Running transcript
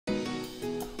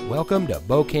Welcome to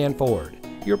Bokan Ford,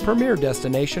 your premier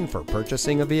destination for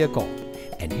purchasing a vehicle.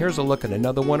 And here's a look at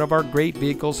another one of our great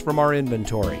vehicles from our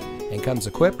inventory, and comes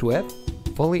equipped with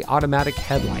fully automatic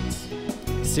headlights,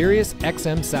 Sirius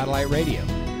XM satellite radio,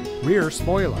 rear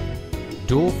spoiler,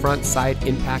 dual front side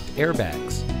impact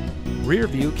airbags, rear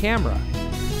view camera,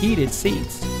 heated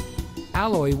seats,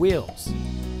 alloy wheels,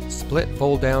 split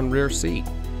fold down rear seat,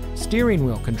 steering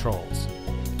wheel controls,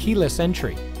 keyless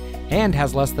entry, and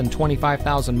has less than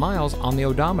 25,000 miles on the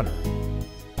odometer.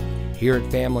 Here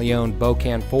at family-owned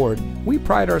Bokan Ford, we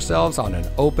pride ourselves on an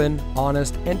open,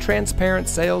 honest, and transparent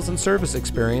sales and service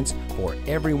experience for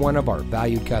every one of our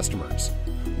valued customers.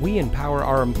 We empower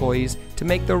our employees to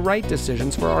make the right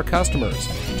decisions for our customers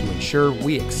to ensure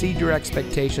we exceed your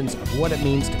expectations of what it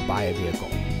means to buy a vehicle.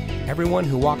 Everyone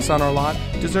who walks on our lot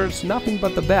deserves nothing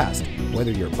but the best,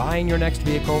 whether you're buying your next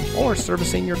vehicle or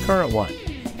servicing your current one.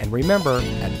 And remember,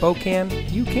 at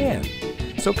Bokan, you can.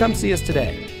 So come see us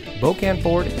today. Bokan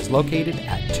Ford is located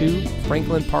at 2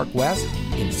 Franklin Park West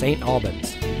in St.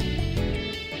 Albans.